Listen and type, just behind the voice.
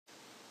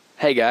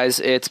Hey guys,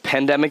 it's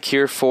Pandemic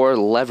here for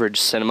Leverage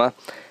Cinema,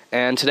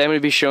 and today I'm going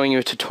to be showing you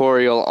a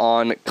tutorial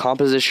on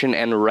composition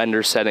and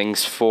render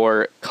settings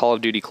for Call of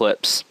Duty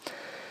clips.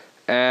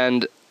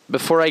 And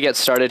before I get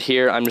started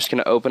here, I'm just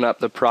going to open up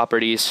the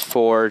properties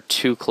for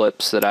two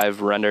clips that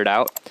I've rendered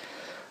out.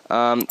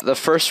 The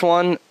first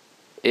one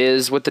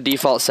is with the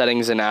default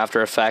settings in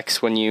After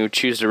Effects when you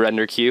choose to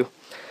render queue.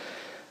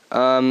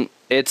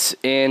 It's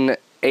in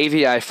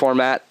AVI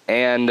format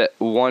and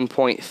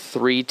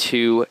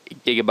 1.32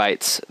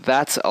 gigabytes.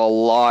 That's a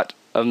lot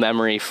of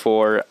memory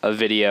for a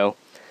video,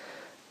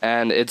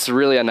 and it's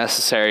really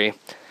unnecessary.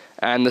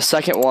 And the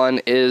second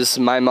one is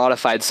my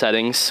modified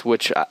settings,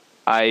 which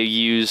I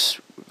use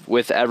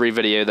with every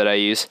video that I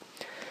use.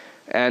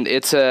 And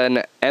it's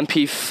an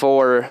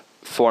MP4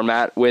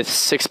 format with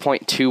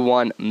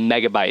 6.21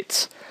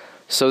 megabytes.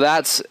 So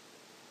that's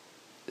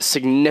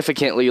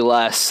significantly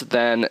less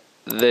than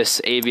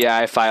this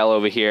AVI file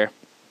over here.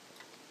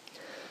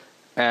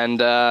 And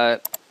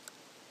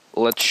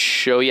let's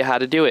show you how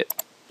to do it.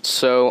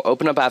 So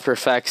open up After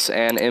Effects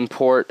and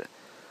import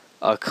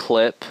a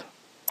clip.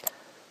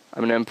 I'm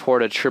going to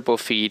import a triple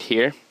feed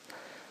here.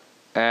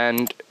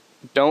 And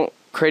don't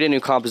create a new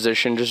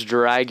composition, just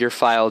drag your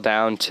file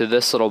down to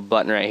this little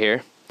button right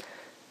here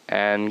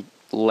and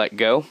let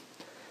go.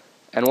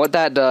 And what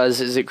that does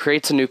is it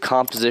creates a new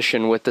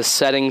composition with the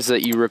settings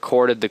that you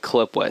recorded the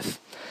clip with.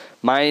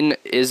 Mine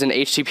is an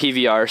HD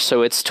PVR,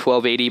 so it's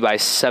 1280 by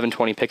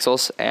 720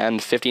 pixels and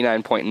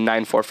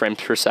 59.94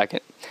 frames per second.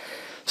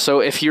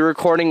 So if you're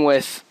recording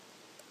with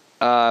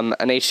an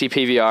HD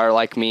PVR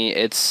like me,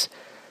 it's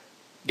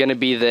going to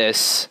be the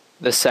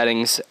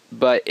settings.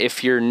 But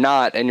if you're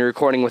not and you're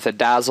recording with a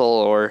Dazzle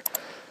or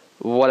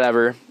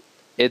whatever,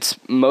 it's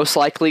most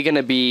likely going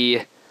to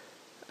be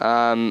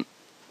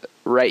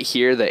right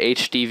here, the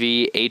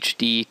HDV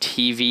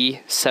HDTV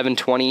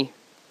 720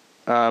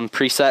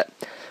 preset,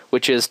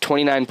 which is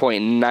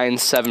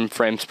 29.97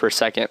 frames per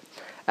second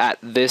at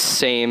this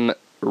same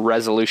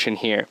resolution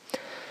here.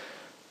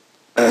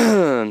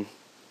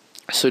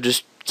 So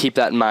just keep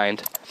that in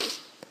mind.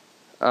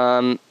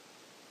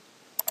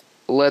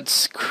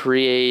 Let's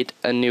create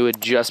a new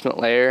adjustment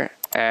layer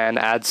and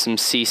add some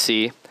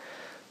CC.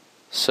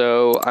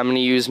 So I'm going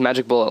to use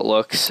Magic Bullet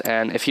Looks,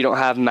 and if you don't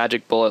have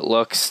Magic Bullet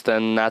Looks,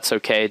 then that's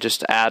okay.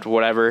 Just add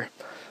whatever,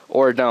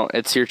 or don't.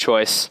 It's your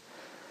choice.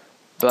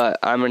 But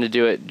I'm going to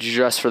do it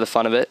just for the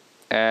fun of it.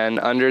 And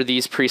under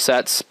these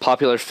presets,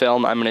 popular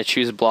film, I'm going to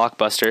choose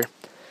Blockbuster.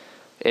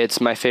 It's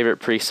my favorite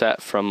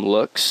preset from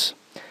Looks.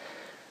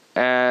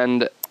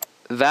 And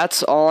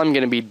that's all I'm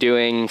going to be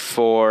doing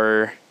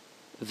for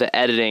the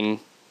editing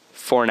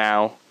for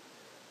now.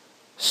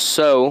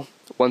 So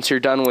once you're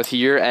done with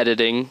your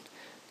editing,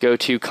 go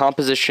to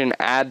Composition,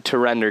 Add to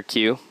Render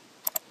Queue,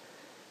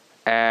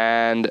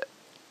 and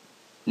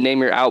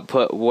name your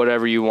output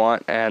whatever you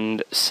want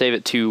and save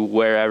it to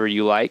wherever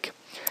you like.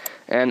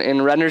 And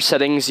in render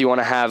settings, you want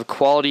to have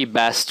quality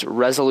best,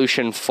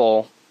 resolution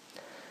full,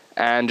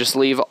 and just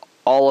leave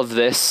all of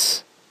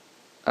this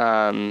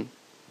the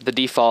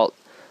default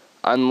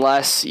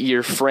unless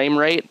your frame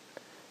rate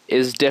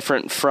is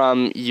different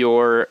from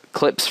your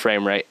clip's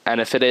frame rate.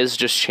 And if it is,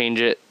 just change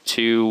it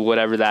to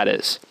whatever that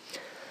is.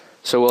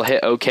 So we'll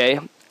hit OK,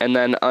 and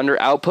then under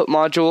Output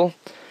Module,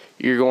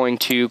 you're going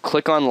to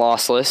click on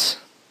Lossless,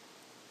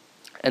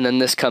 and then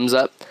this comes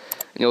up,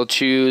 and you'll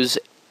choose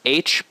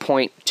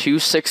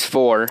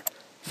H.264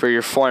 for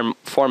your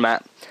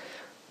format.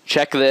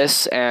 Check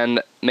this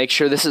and make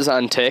sure this is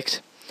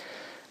unticked.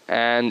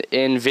 And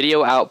in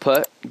Video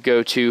Output,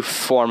 go to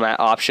Format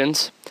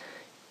Options,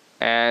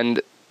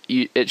 and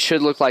it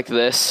should look like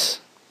this.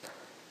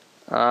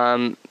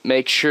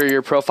 Make sure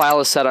your profile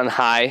is set on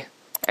high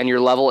and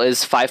your level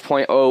is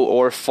 5.0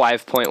 or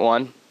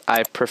 5.1.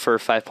 I prefer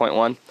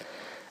 5.1.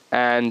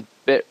 And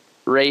bit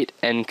rate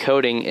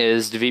encoding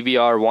is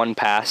VBR 1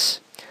 pass.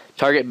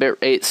 Target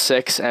bitrate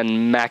 6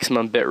 and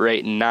maximum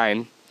bitrate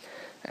 9.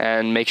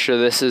 And make sure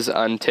this is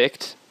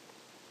unticked.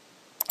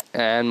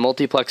 And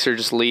multiplexer,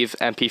 just leave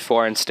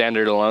MP4 and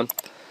standard alone.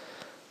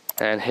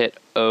 And hit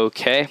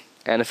OK.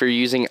 And if you're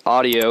using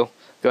audio,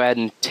 go ahead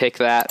and tick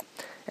that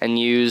and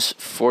use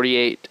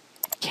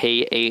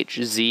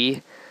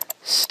 48kHz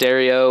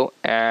stereo,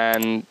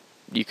 and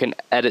you can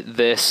edit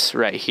this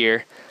right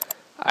here.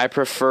 I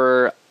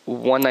prefer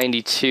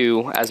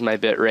 192 as my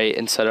bit rate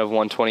instead of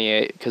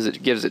 128 because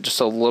it gives it just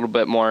a little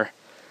bit more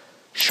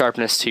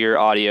sharpness to your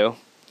audio.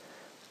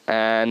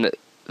 And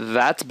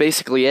that's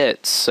basically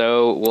it.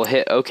 So we'll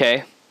hit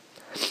OK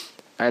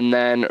and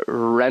then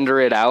render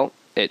it out.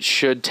 It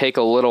should take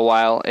a little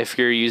while if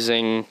you're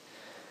using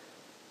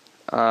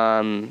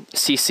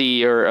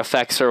CC or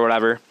effects or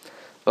whatever,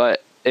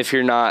 but if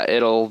you're not,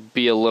 it'll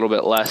be a little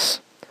bit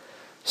less.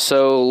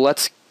 So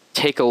let's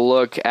take a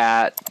look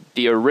at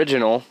the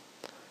original,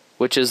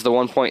 which is the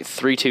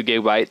 1.32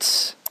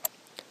 gigabytes.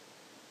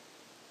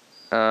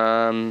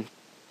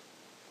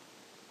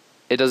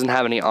 It doesn't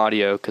have any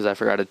audio because I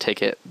forgot to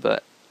tick it,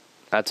 but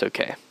that's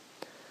okay.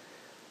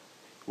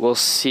 We'll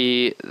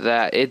see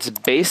that it's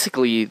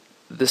basically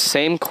the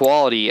same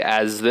quality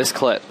as this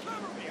clip.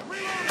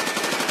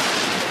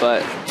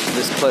 but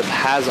this clip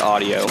has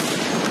audio.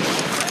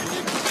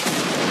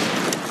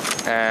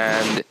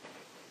 And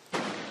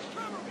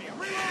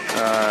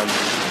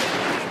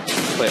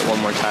play it one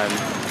more time.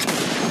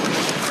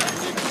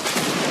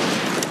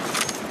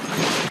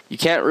 You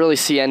can't really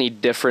see any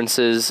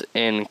differences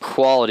in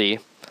quality,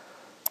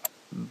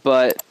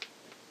 but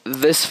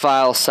this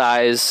file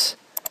size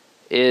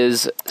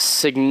is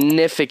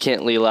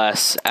significantly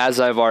less, as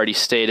I've already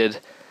stated,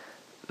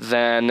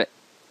 than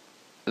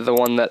the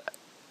one that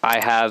I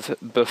have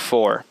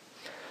before.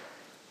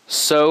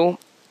 So,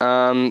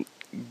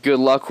 good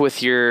luck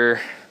with your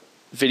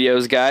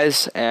videos,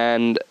 guys,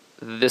 and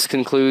this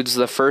concludes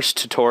the first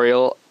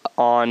tutorial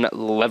on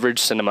Leverage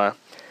Cinema.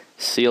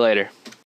 See you later.